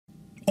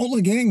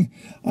Hola gang,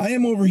 I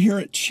am over here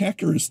at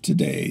Checkers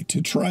today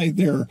to try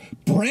their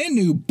brand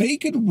new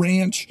Bacon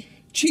Ranch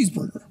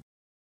Cheeseburger.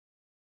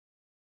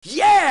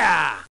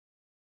 Yeah!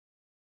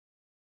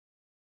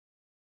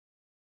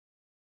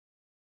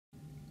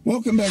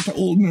 Welcome back to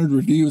Old Nerd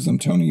Reviews. I'm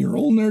Tony, your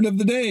old nerd of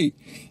the day,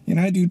 and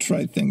I do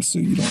try things so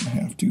you don't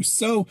have to.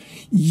 So,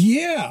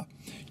 yeah,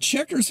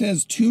 Checkers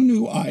has two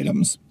new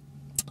items,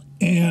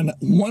 and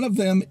one of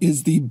them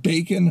is the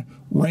Bacon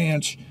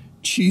Ranch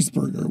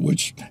Cheeseburger,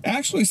 which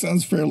actually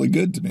sounds fairly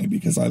good to me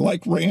because I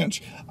like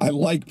ranch, I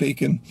like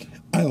bacon,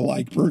 I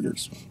like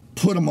burgers.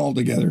 Put them all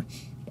together.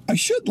 I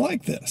should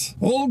like this.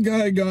 Old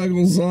guy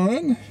goggles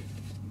on,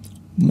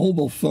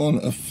 mobile phone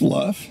of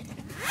fluff.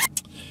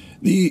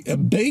 The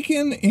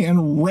bacon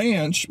and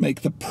ranch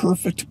make the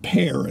perfect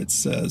pair, it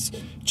says.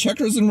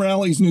 Checkers and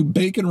Rally's new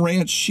Bacon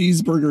Ranch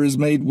Cheeseburger is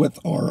made with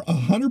our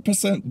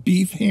 100%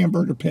 beef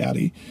hamburger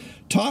patty,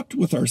 topped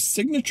with our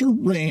signature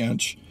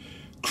ranch,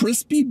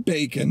 crispy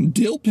bacon,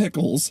 dill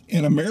pickles,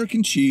 and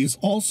American cheese,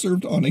 all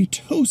served on a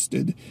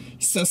toasted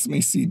sesame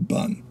seed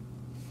bun.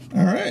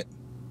 All right.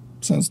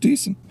 Sounds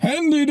decent.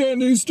 Handy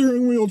dandy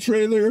steering wheel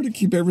tray there to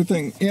keep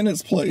everything in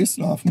its place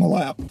and off my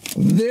lap.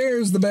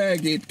 There's the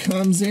bag it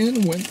comes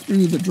in. Went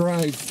through the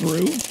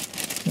drive-through.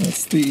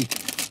 That's the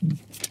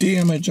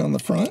damage on the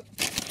front.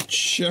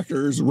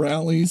 Checkers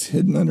Rally's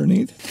hidden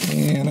underneath.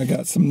 And I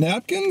got some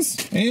napkins.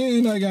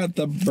 And I got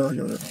the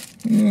burger.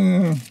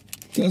 Yeah,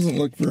 doesn't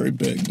look very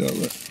big, does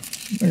it?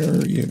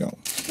 There you go.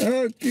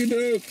 Okie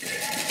doke.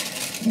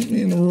 Let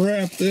me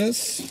unwrap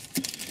this.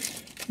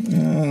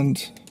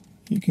 And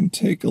you can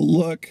take a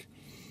look.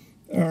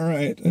 All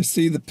right, I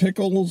see the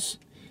pickles.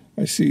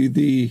 I see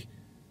the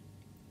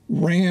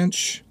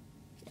ranch.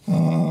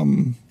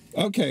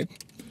 Okay,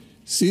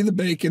 see the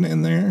bacon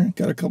in there.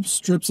 Got a couple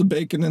strips of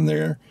bacon in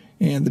there,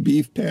 and the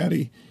beef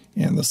patty,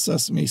 and the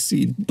sesame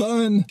seed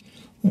bun.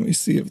 Let me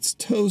see if it's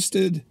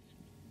toasted.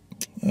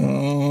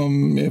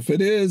 If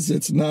it is,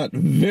 it's not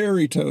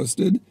very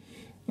toasted.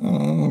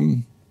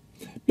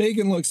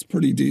 Bacon looks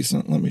pretty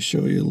decent. Let me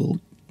show you a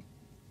little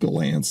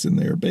glance in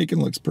there. Bacon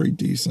looks pretty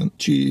decent.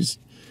 Cheese,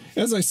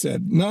 as I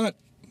said, not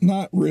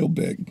real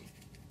big,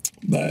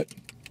 but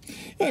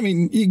I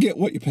mean, you get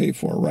what you pay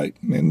for, right?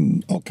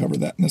 And I'll cover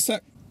that in a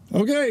sec.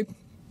 Okay,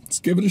 let's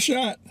give it a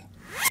shot.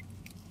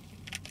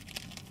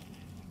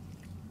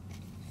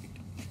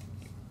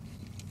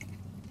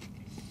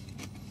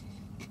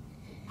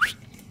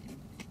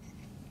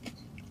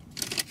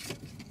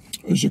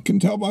 As you can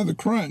tell by the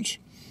crunch,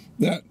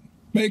 that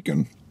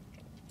bacon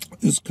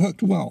is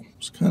cooked well.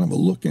 It's kind of a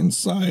look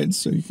inside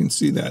so you can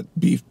see that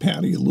beef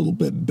patty a little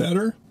bit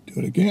better.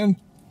 Do it again.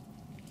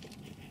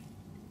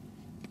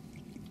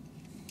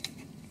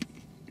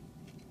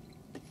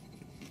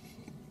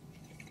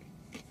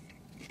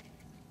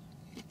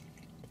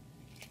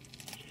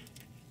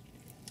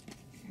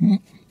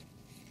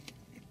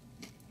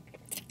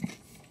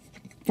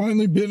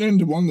 Finally bit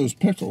into one of those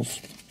pickles.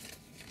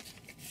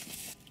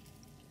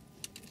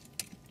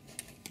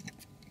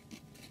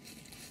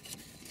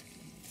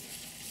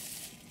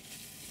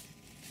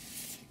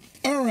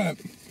 All right,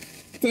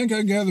 I think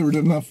I gathered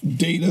enough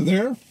data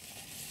there.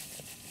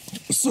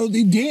 So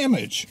the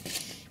damage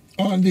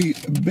on the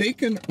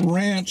Bacon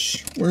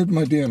Ranch, where'd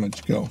my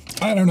damage go?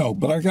 I don't know,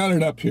 but I got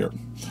it up here.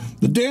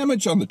 The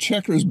damage on the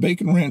Checkers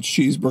Bacon Ranch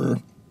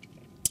Cheeseburger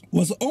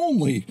was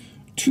only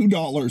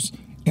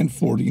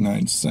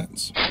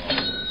 $2.49.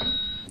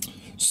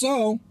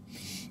 So,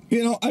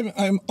 you know,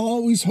 I'm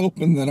always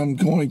hoping that I'm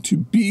going to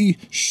be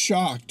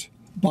shocked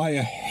by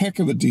a heck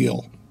of a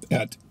deal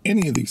at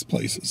any of these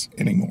places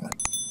anymore.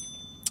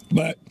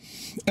 But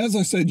as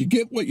I said, you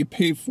get what you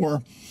pay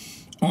for.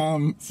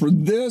 For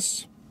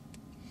this,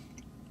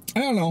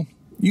 I don't know,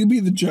 you be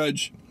the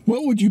judge.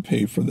 What would you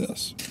pay for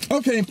this?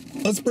 Okay,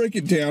 let's break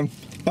it down.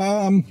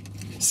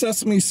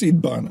 Sesame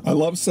seed bun. I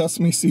love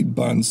sesame seed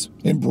buns,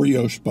 and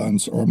brioche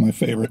buns are my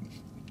favorite.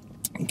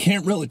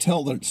 Can't really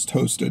tell that it's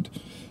toasted.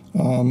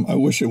 I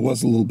wish it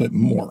was a little bit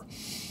more.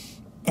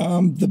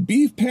 The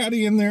beef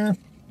patty in there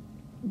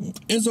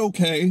is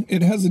okay.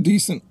 It has a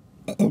decent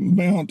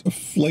amount of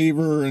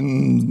flavor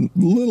and a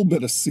little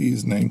bit of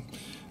seasoning.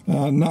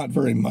 Not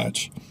very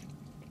much.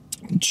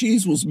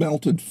 Cheese was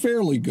melted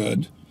fairly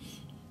good.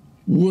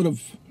 Would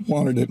have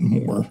wanted it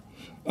more.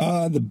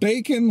 The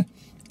bacon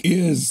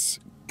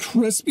is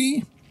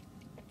crispy,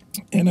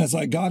 and as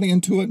I got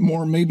into it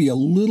more, maybe a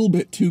little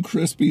bit too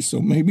crispy, so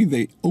maybe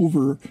they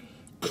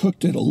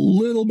overcooked it a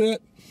little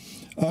bit.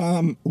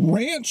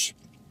 Ranch,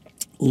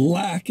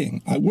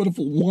 lacking. I would have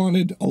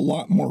wanted a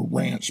lot more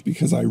ranch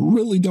because I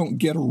really don't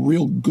get a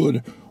real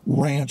good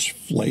ranch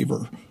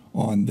flavor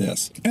on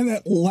this. And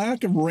that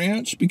lack of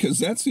ranch, because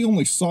that's the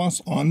only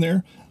sauce on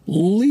there,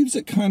 leaves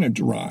it kind of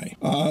dry.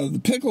 The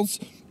pickles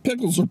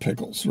are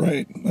pickles,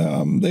 right?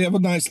 They have a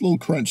nice little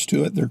crunch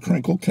to it. They're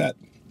crinkle cut.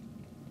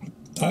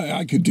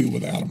 I could do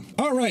without them.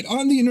 All right,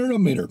 on the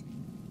nerdometer,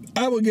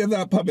 I will give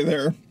that puppy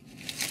there.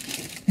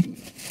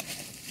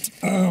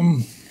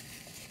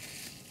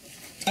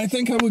 I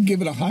think I would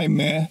give it a high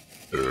meh.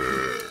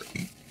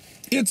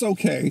 It's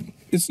okay.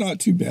 It's not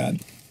too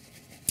bad.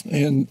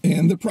 And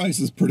the price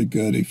is pretty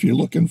good if you're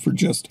looking for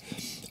just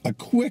a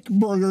quick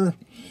burger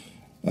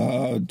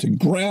to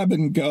grab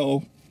and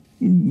go.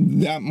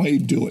 That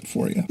might do it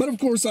for you. But of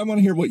course, I want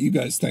to hear what you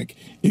guys think.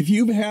 If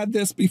you've had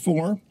this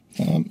before,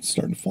 it's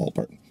starting to fall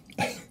apart.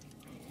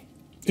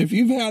 If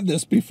you've had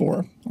this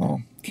before,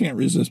 oh, can't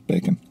resist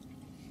bacon.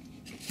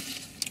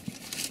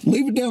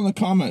 Leave it down in the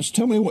comments.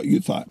 Tell me what you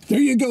thought. There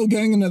you go,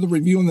 gang. Another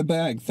review in the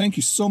bag. Thank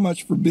you so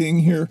much for being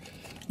here.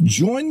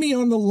 Join me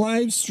on the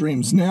live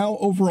streams now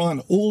over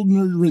on Old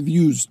Nerd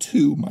Reviews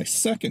 2, my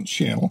second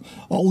channel.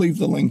 I'll leave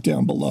the link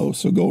down below,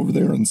 so go over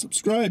there and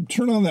subscribe.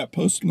 Turn on that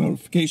post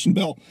notification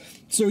bell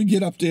so you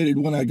get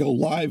updated when I go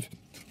live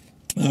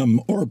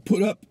or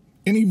put up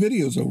any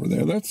videos over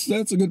there. That's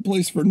a good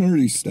place for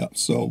nerdy stuff,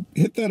 so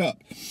hit that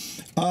up.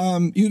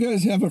 You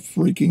guys have a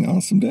freaking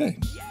awesome day,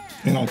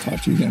 and I'll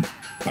talk to you again.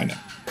 Bye now.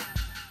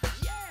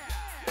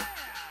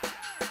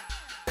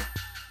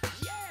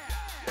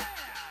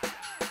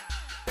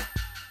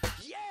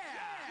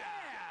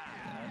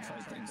 Try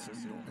things so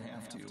you don't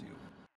have to.